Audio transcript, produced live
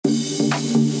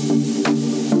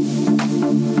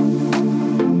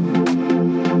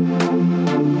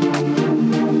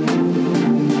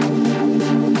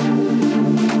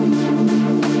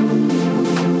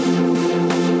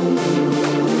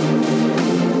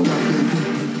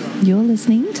You're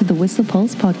listening to the Whistler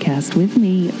Pulse podcast with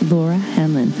me, Laura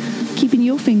Hanlon, keeping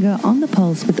your finger on the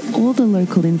pulse with all the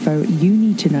local info you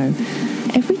need to know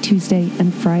every Tuesday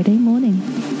and Friday morning.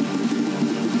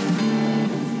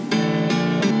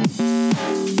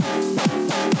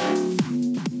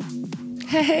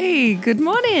 Hey, good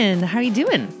morning. How are you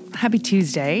doing? Happy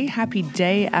Tuesday. Happy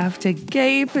day after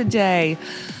Gaper Day.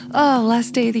 Oh,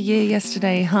 last day of the year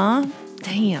yesterday, huh?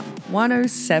 Damn,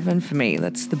 107 for me.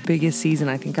 That's the biggest season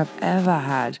I think I've ever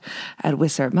had at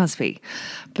Whistler. It must be.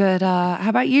 But how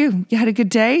about you? You had a good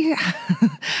day?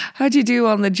 How'd you do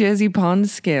on the Jersey Pond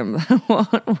skim?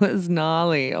 What was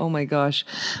gnarly? Oh my gosh.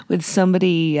 With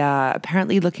somebody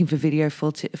apparently looking for video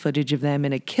footage of them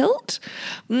in a kilt?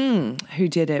 Who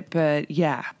did it? But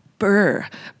yeah.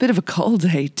 Bit of a cold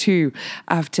day too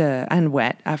and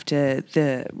wet after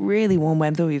the really warm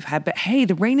weather we've had. But hey,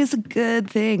 the rain is a good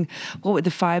thing. What with the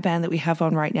fire ban that we have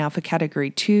on right now for category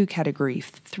 2, category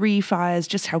 3 fires,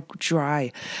 just how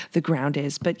dry the ground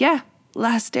is. But yeah,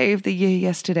 last day of the year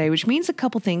yesterday, which means a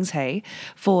couple things, hey,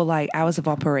 for like hours of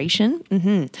operation.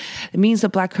 It means the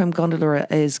Blackcomb Gondola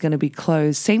is going to be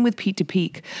closed. Same with Peak to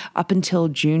Peak up until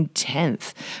June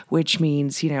 10th, which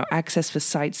means, access for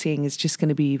sightseeing is just going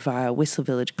to be via Whistler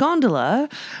Village Gondola,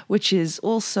 which is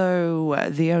also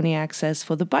the only access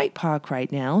for the bike park right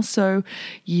now. So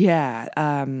yeah,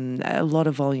 a lot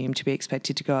of volume to be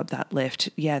expected to go up that lift.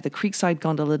 Yeah, the Creekside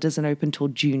Gondola doesn't open till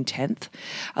June 10th,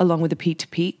 along with the Peak to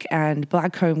Peak, and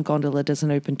Blackcomb Gondola doesn't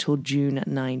open till June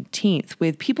 19th,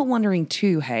 with people wondering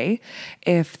too, hey,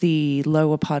 if the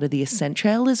lower part of the Ascent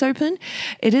Trail is open.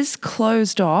 It is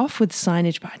closed off with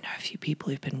signage, but I know a few people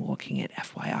who've been walking it,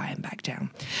 FYI, and back down.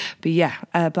 But yeah,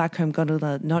 Blackcomb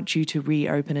Gondola not due to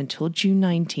reopen until June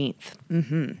 19th,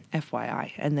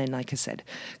 FYI. And then, like I said,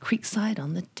 Creekside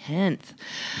on the 10th.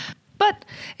 But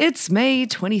it's May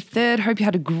 23rd. Hope you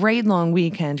had a great long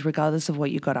weekend, regardless of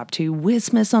what you got up to.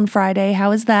 Wismas on Friday.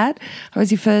 How was that? How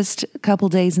was your first couple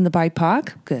days in the bike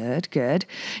park? Good.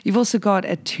 You've also got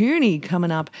a toonie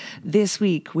coming up this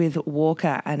week with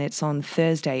Walker, and it's on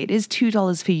Thursday. It is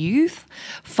 $2 for youth,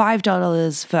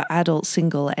 $5 for adult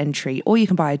single entry, or you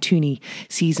can buy a toonie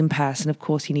season pass, and of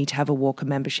course you need to have a Walker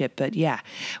membership. But yeah,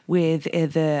 with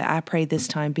the après this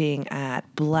time being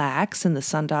at Black's and the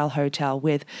Sundial Hotel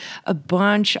with a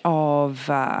bunch of,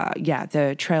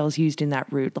 the trails used in that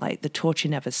route, like the Torture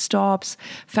Never Stops,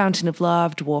 Fountain of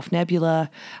Love, Dwarf Nebula,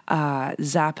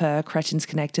 Zappa, Cretins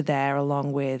Connected there,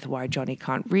 along with Why Johnny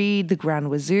Can't Read, the Grand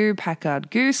Wazoo,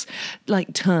 Packard Goose, like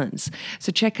tons.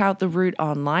 So check out the route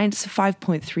online. It's a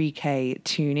 5.3K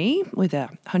toonie with a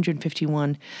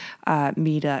 151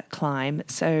 meter climb.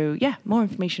 So yeah, more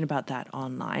information about that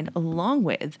online, along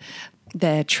with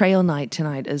their trail night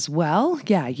tonight as well.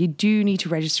 Yeah, you do need to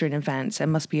register in advance and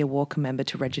must be a Walker member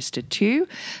to register too.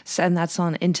 So, and that's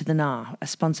on Into the Nah,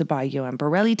 sponsored by Johan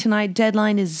Borelli tonight.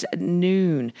 Deadline is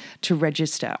noon to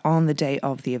register on the day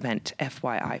of the event,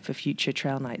 FYI, for future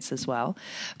trail nights as well.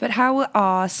 But how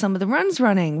are some of the runs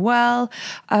running? Well,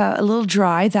 a little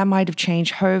dry. That might have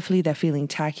changed. Hopefully they're feeling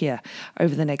tackier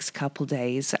over the next couple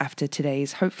days after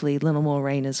today's, hopefully a little more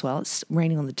rain as well. It's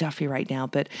raining on the Duffy right now,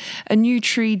 but a new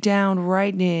tree down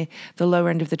right near the lower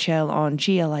end of the trail on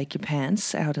GL Like Your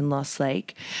Pants out in Lost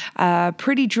Lake.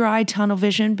 Pretty dry tunnel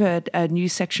vision, but a new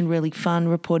section really fun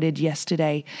reported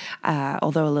yesterday,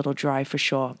 although a little dry for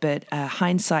sure. But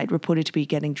Hindsight reported to be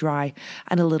getting dry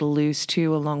and a little loose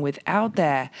too, along with Out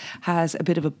There has a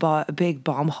bit of a big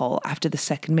bomb hole after the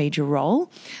second major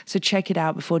roll. So check it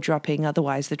out before dropping.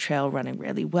 Otherwise, the trail running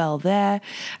really well there.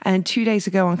 And 2 days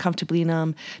ago, Uncomfortably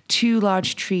Numb, 2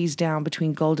 large trees down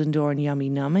between Golden Door and Yummy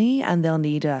Nummy, and they'll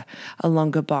need a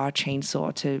longer bar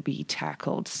chainsaw to be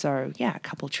tackled. So yeah, a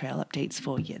couple trail updates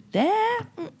for you there.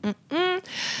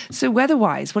 So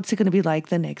weather-wise, what's it going to be like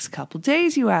the next couple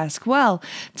days, you ask? Well,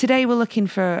 today we're looking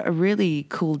for a really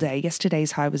cool day.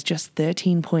 Yesterday's high was just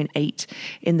 13.8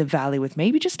 in the valley, with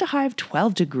maybe just a high of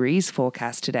 12 degrees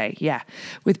forecast today. Yeah,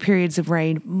 with periods of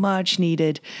rain much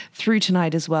needed through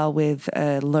tonight as well, with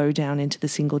a low down into the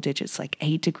single digits, like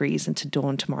 8 degrees into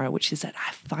dawn tomorrow, which is at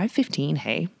 5:15,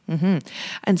 hey?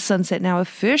 And sunset now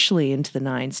officially into the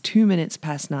 9s, 2 minutes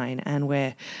past 9, and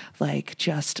we're like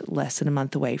just less than a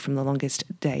month away from the longest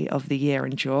day of the year.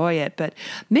 Enjoy it. But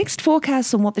mixed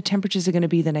forecasts on what the temperatures are going to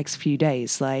be the next few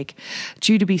days. Like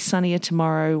due to be sunnier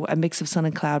tomorrow, a mix of sun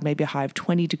and cloud, maybe a high of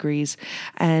 20 degrees,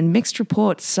 and mixed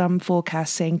reports, some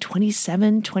forecasts saying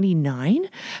 27, 29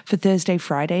 for Thursday,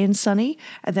 Friday, and sunny,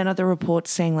 and then other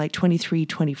reports saying like 23,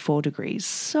 24 degrees.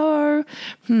 So,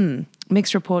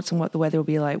 mixed reports on what the weather will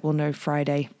be like. We'll know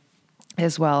Friday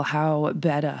as well, how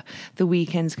better the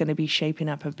weekend's going to be shaping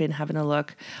up. I've been having a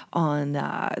look on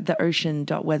the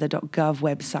ocean.weather.gov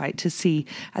website to see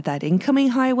at that incoming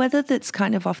high weather that's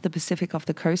kind of off the Pacific, off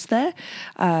the coast there,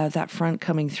 that front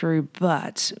coming through.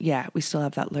 But yeah, we still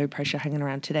have that low pressure hanging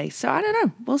around today. So I don't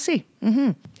know. We'll see.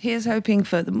 Here's hoping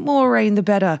for the more rain, the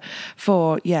better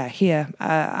for, here,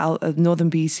 northern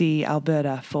BC,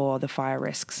 Alberta, for the fire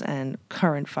risks and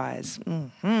current fires.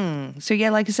 So yeah,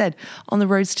 like I said, on the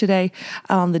roads today,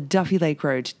 on the Duffy Lake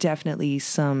Road, definitely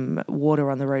some water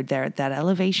on the road there at that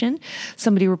elevation.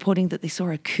 Somebody reporting that they saw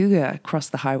a cougar cross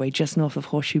the highway just north of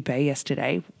Horseshoe Bay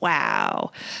yesterday.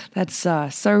 Wow. That's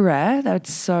so rare.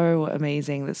 That's so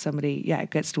amazing that somebody,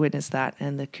 gets to witness that,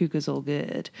 and the cougar's all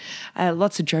good.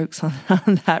 Lots of jokes on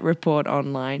that report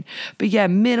online. But yeah,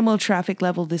 minimal traffic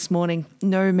level this morning.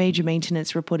 No major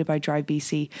maintenance reported by Drive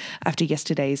BC after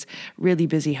yesterday's really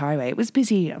busy highway. It was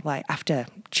busy like after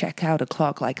checkout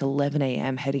o'clock, like 11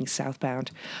 a.m. heading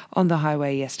southbound on the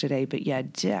highway yesterday. But yeah,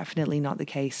 definitely not the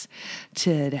case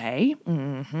today.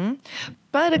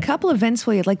 But a couple of events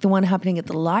for you, like the one happening at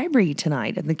the library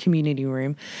tonight in the community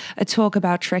room, a talk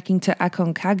about trekking to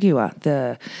Aconcagua,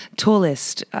 the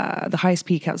tallest, the highest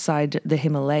peak outside the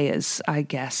Himalayas, I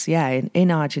guess,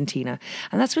 in Argentina.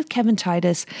 And that's with Kevin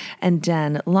Titus and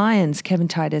Dan Lyons. Kevin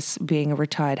Titus being a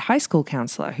retired high school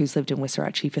counselor who's lived in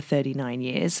Wissarachi for 39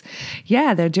 years.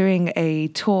 Yeah, they're doing a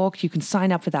talk. You can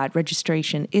sign up for that.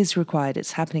 Registration is required.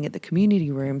 It's happening at the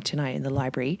community room tonight in the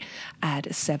library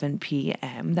at 7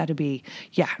 p.m. That'll be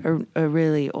a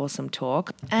really awesome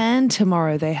talk. And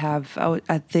tomorrow they have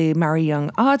at the Murray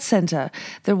Young Arts Centre,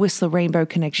 the Whistler Rainbow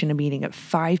Connection, a meeting at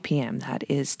 5 p.m. That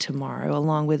is tomorrow,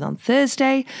 along with on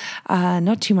Thursday.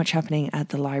 Not too much happening at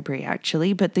the library,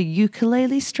 actually, but the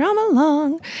ukulele strum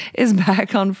along is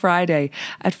back on Friday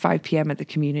at 5 p.m. at the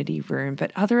community room.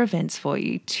 But other events for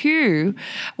you too.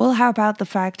 Well, how about the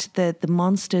fact that the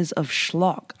Monsters of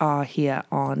Schlock are here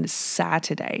on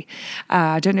Saturday?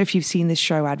 I don't know if you've seen this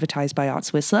show advertised by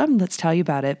Arts Whistler. Let's tell you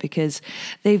about it, because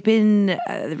they've been,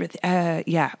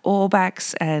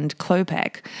 Orbax and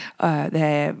Klopek.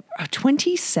 They're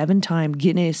 27-time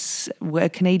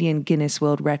Canadian Guinness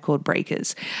World Record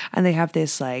breakers. And they have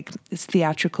this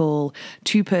theatrical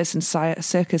two-person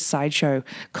circus sideshow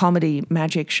comedy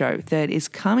magic show that is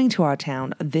coming to our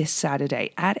town this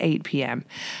Saturday at 8 p.m.,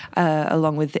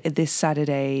 along with this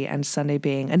Saturday and Sunday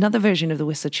being another version of the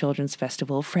Whistler Children's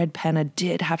Festival. Fred Penner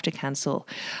did have to cancel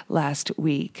last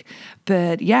week.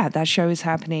 But yeah, that show is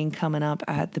happening coming up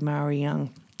at the Murray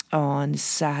Young on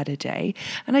Saturday.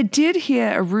 And I did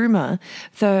hear a rumor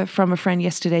from a friend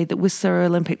yesterday that Whistler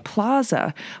Olympic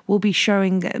Plaza will be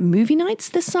showing movie nights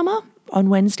this summer on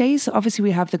Wednesdays. Obviously,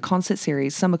 we have the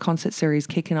summer concert series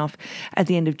kicking off at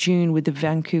the end of June with the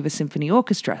Vancouver Symphony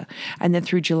Orchestra. And then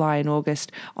through July and August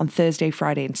on Thursday,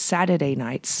 Friday, and Saturday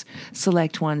nights,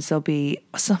 select ones, there'll be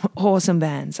some awesome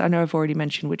bands. I know I've already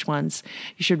mentioned which ones.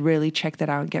 You should really check that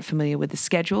out and get familiar with the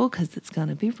schedule, because it's going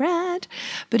to be rad.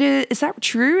 But is that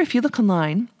true? If you look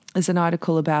online, there's an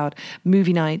article about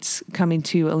movie nights coming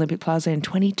to Olympic Plaza in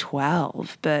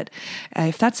 2012. But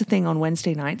if that's a thing on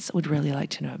Wednesday nights, I would really like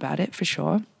to know about it for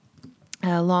sure.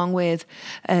 Along with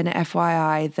an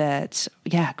FYI that,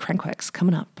 Crankworks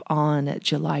coming up on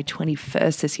July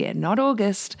 21st this year, not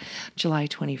August, July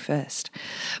 21st.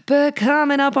 But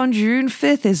coming up on June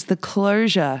 5th is the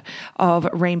closure of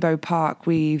Rainbow Park.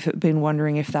 We've been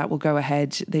wondering if that will go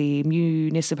ahead. The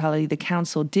municipality, the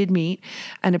council did meet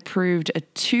and approved a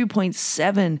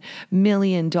 $2.7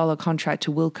 million contract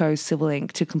to Wilco Civil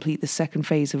Inc. to complete the second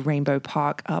phase of Rainbow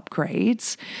Park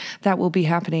upgrades. That will be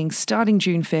happening starting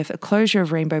June 5th, a closure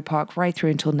of Rainbow Park right through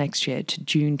until next year to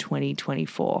June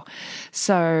 2024.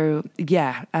 So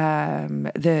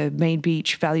the main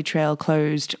beach, Valley Trail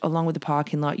closed along with the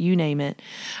parking lot, you name it.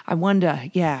 I wonder,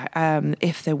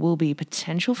 if there will be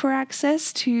potential for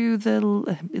access to the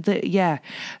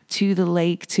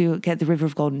lake to get the River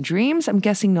of Golden Dreams. I'm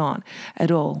guessing not at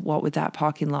all. What with that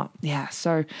parking lot?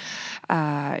 So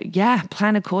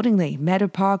plan accordingly. Meadow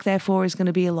Park, therefore, is going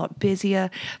to be a lot busier.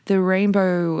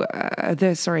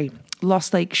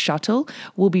 Lost Lake Shuttle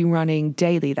will be running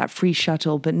daily, that free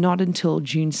shuttle, but not until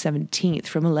June 17th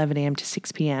from 11 a.m. to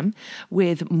 6 p.m.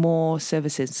 with more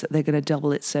services. They're going to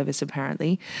double its service,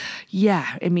 apparently.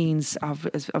 Yeah, it means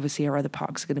obviously our other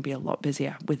parks are going to be a lot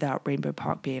busier without Rainbow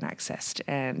Park being accessed.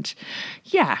 And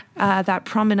that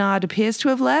promenade appears to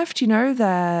have left.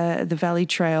 The Valley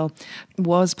Trail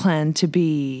was planned to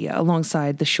be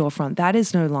alongside the shorefront. That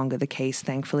is no longer the case,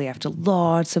 thankfully, after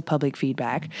lots of public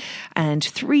feedback. And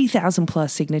 3,000 1,000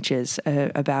 plus signatures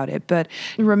about it. But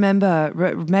remember,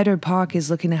 Meadow Park is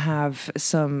looking to have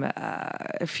some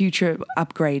future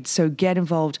upgrades. So get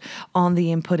involved on the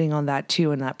inputting on that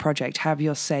too, in that project. Have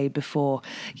your say before,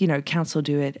 council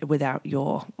do it without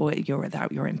your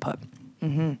input.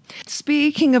 Mm-hmm.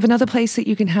 Speaking of another place that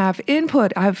you can have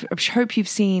input, I hope you've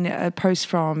seen a post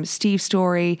from Steve's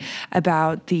story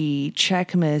about the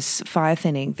Cheakamus fire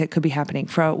thinning that could be happening.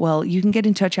 You can get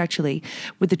in touch actually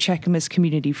with the Cheakamus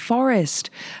Community Forest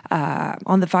via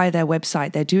their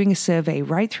website. They're doing a survey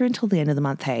right through until the end of the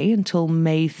month, until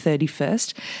May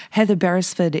 31st. Heather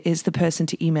Beresford is the person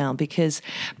to email because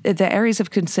the areas of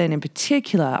concern in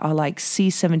particular are like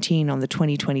C17 on the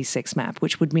 2026 map,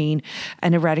 which would mean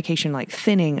an eradication like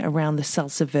thinning around the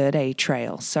Salsa Verde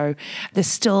Trail. So there's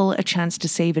still a chance to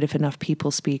save it if enough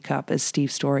people speak up, as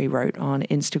Steve Story wrote on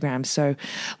Instagram. So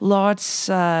lots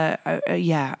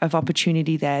of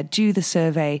opportunity there. Do the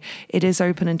survey. It is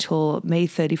open until May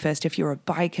 31st. If you're a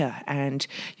biker and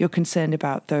you're concerned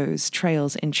about those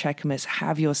trails in Cheakamus,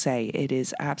 have your say. It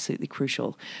is absolutely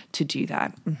crucial to do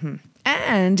that. Mm-hmm.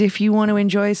 And if you want to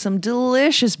enjoy some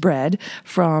delicious bread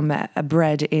from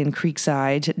Bread in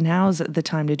Creekside, now's the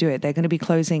time to do it. They're going to be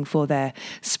closing for their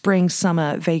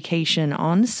spring-summer vacation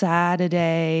on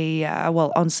Saturday.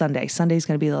 On Sunday. Sunday's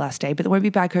going to be the last day, but they won't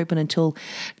be back open until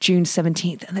June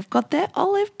 17th. And they've got their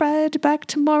olive bread back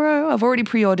tomorrow. I've already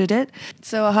pre-ordered it.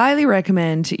 So I highly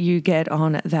recommend you get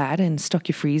on that and stock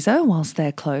your freezer whilst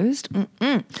they're closed.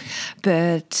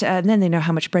 But then they know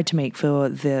how much bread to make for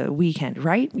the weekend,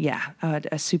 right? Yeah.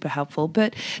 Super helpful.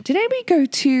 But did anybody go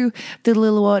to the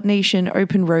Lillooet Nation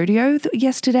Open Rodeo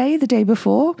yesterday, the day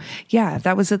before? Yeah,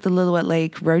 that was at the Lillooet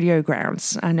Lake Rodeo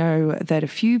Grounds. I know that a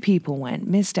few people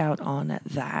missed out on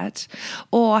that.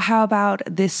 Or how about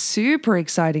this super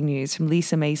exciting news from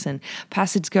Lisa Mason?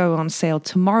 Passes go on sale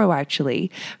tomorrow, actually,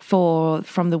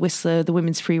 from the Whistler, the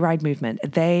Women's Free Ride Movement.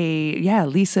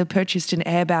 Lisa purchased an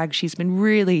airbag. She's been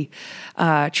really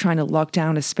trying to lock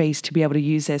down a space to be able to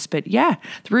use this. But yeah,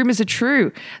 the rumors are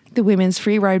true. The Women's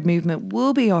Free Ride Movement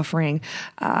will be offering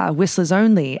Whistler's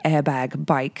only airbag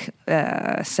bike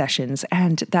sessions,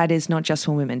 and that is not just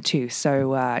for women too.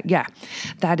 So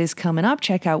that is coming up.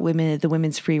 Check out the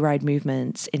Women's Free Ride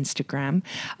Movement's Instagram,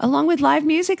 along with live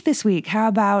music this week. How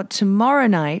about tomorrow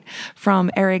night from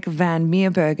Eric Van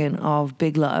Meerbergen of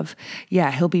Big Love?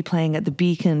 Yeah, he'll be playing at the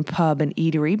Beacon Pub and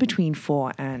Eatery between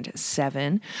 4 and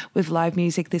 7, with live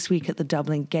music this week at the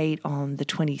Dublin Gate on the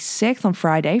 26th on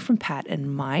Friday from Pat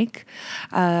and Mike,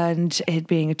 and it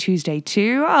being a Tuesday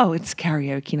too. Oh, it's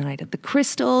karaoke night at the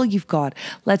Crystal. You've got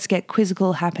Let's Get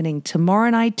Quizzical happening tomorrow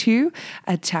night too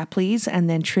at Tapley's, and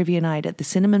then trivia night at the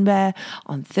Cinnamon Bear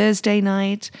on Thursday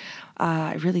night.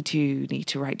 I really do need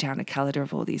to write down a calendar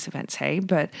of all these events,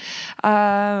 but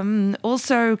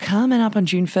also coming up on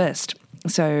June 1st.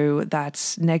 So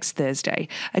that's next Thursday.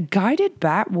 A guided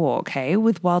bat walk,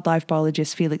 with wildlife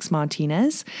biologist Felix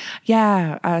Martinez.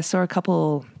 Yeah, I saw a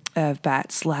couple of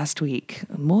bats last week.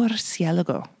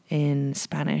 Murciélago in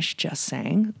Spanish, just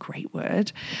saying. Great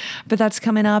word. But that's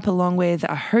coming up along with,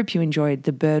 I hope you enjoyed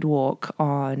the bird walk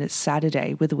on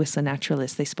Saturday with the Whistler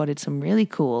Naturalists. They spotted some really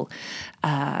cool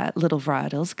little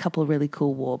varietals, a couple of really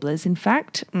cool warblers, in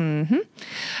fact. Mm-hmm.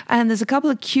 And there's a couple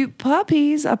of cute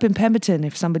puppies up in Pemberton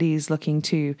if somebody is looking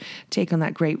to take on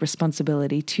that great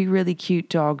responsibility. 2 really cute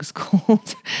dogs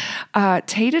called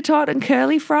Tater Tot and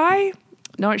Curly Fry.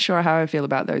 Not sure how I feel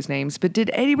about those names, but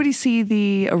did anybody see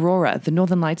the aurora, the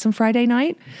Northern Lights on Friday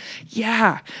night?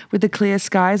 Yeah, with the clear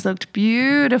skies, looked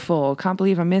beautiful. Can't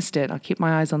believe I missed it. I'll keep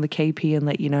my eyes on the KP and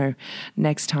let you know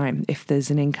next time if there's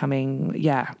an incoming,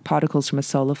 particles from a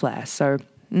solar flare. So,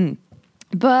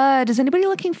 But is anybody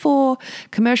looking for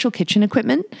commercial kitchen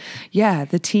equipment? Yeah,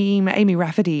 the team, Amy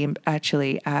Rafferty,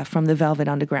 actually, from the Velvet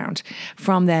Underground,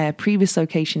 from their previous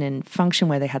location in Function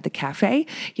where they had the cafe.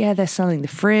 Yeah, they're selling the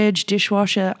fridge,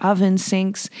 dishwasher, oven,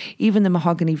 sinks, even the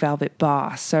mahogany velvet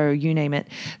bar. So you name it,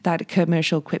 that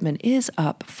commercial equipment is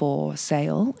up for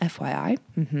sale, FYI.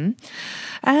 Mm-hmm.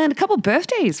 And a couple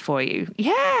birthdays for you.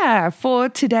 Yeah, for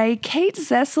today, Kate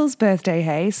Zessel's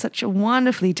birthday, such a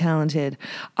wonderfully talented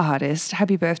artist.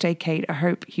 Happy birthday, Kate. I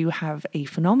hope you have a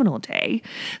phenomenal day.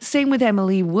 Same with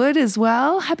Emily Wood as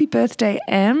well. Happy birthday,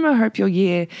 Em. I hope your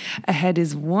year ahead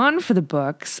is one for the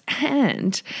books.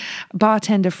 And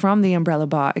bartender from the Umbrella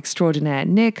Bar Extraordinaire,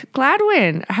 Nick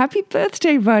Gladwin. Happy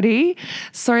birthday, buddy.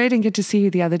 Sorry I didn't get to see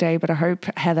you the other day, but I hope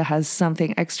Heather has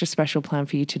something extra special planned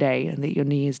for you today and that your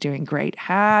knee is doing great.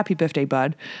 Happy birthday,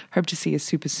 bud. Hope to see you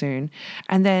super soon.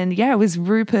 And then, it was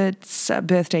Rupert's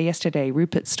birthday yesterday.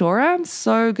 Rupert Storer.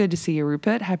 So good to see you,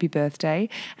 Rupert, happy birthday.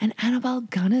 And Annabelle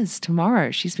Gunners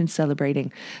tomorrow. She's been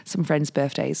celebrating some friends'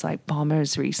 birthdays like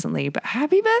Bombers recently. But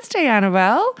happy birthday,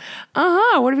 Annabelle.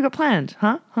 What have you got planned?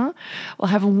 Well,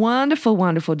 have a wonderful,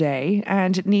 wonderful day.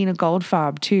 And Nina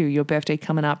Goldfarb too, your birthday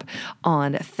coming up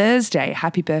on Thursday.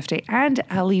 Happy birthday. And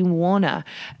Ali Warner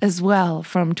as well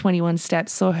from 21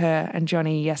 Steps. Saw her and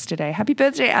Johnny yesterday. Happy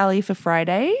birthday, Ali, for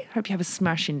Friday. Hope you have a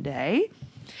smashing day.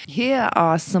 Here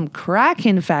are some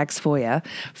cracking facts for you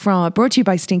brought to you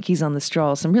by Stinkies on the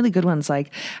Stroll. Some really good ones, like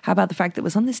how about the fact that it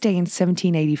was on this day in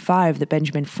 1785 that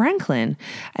Benjamin Franklin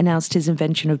announced his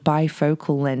invention of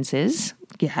bifocal lenses.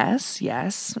 Yes.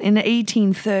 In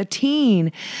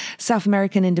 1813, South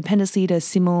American independence leader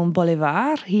Simón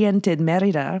Bolívar, he entered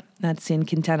Mérida, that's in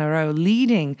Quintana Roo,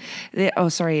 leading the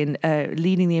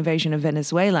invasion of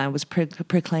Venezuela, and was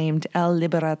proclaimed El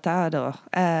Libertador,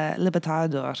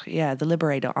 the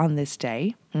liberator on this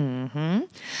day. A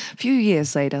few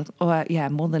years later,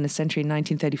 more than a century, in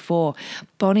 1934,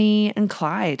 Bonnie and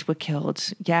Clyde were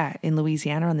killed, in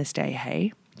Louisiana on this day,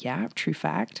 hey? Yeah, true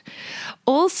fact.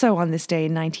 Also on this day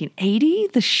in 1980,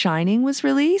 The Shining was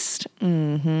released.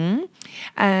 And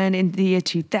in the year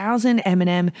 2000,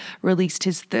 Eminem released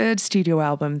his third studio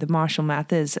album, the Marshall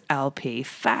Mathers LP,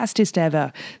 fastest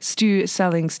ever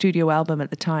selling studio album at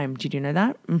the time. Did you know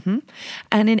that? And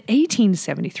in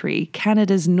 1873,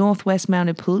 Canada's Northwest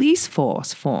Mounted Police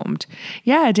Force formed.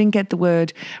 Yeah, I didn't get the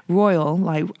word royal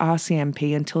like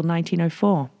RCMP until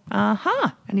 1904.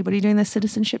 Anybody doing their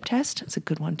citizenship test? It's a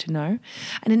good one to know.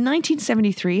 And in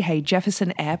 1973,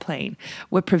 Jefferson Airplane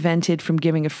were prevented from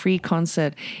giving a free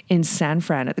concert in San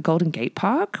Fran at the Golden Gate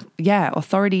Park.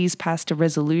 Authorities passed a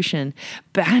resolution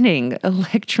banning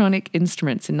electronic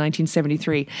instruments in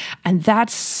 1973. And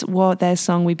that's what their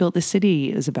song We Built the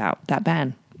City is about, that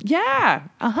ban. Now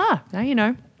you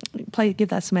know. Give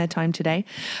that some airtime today.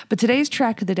 But today's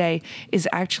track of the day is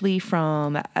actually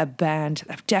from a band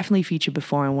I've definitely featured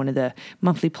before on one of the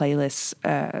monthly playlists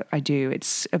I do.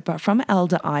 It's from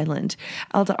Elder Island.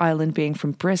 Elder Island being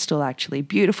from Bristol, actually.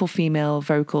 Beautiful female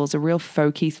vocals, a real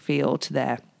folky feel to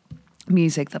their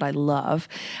music that I love,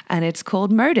 and it's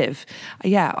called Motive.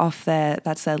 That's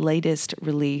their latest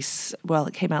release. Well,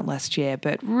 it came out last year,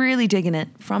 but really digging it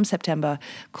from September,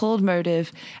 called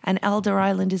Motive. And Elder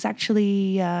Island is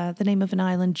actually the name of an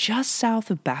island just south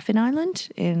of Baffin Island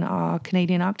in our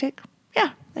Canadian Arctic.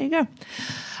 There you go.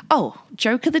 Oh,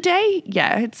 joke of the day?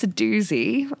 Yeah, it's a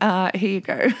doozy. Here you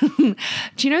go.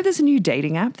 Do you know there's a new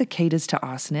dating app that caters to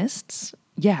arsonists?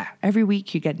 Yeah, every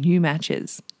week you get new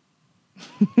matches.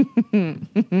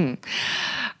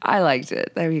 I liked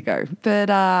it. There you go. But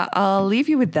I'll leave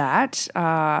you with that.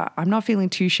 I'm not feeling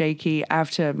too shaky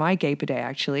after my gaper day,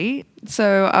 actually.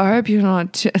 So I hope you're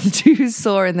not too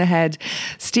sore in the head.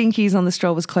 Stinkies on the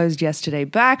Stroll was closed yesterday,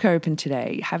 back open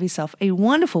today. Have yourself a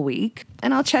wonderful week,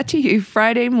 and I'll chat to you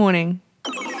Friday morning.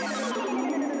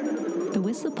 The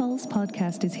Whistler Pulse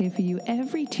podcast is here for you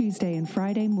every Tuesday and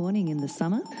Friday morning in the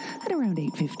summer at around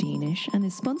 8:15ish, and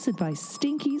is sponsored by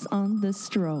Stinkies on the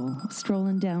Stroll.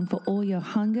 Strolling down for all your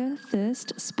hunger,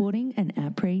 thirst, sporting and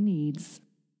après needs.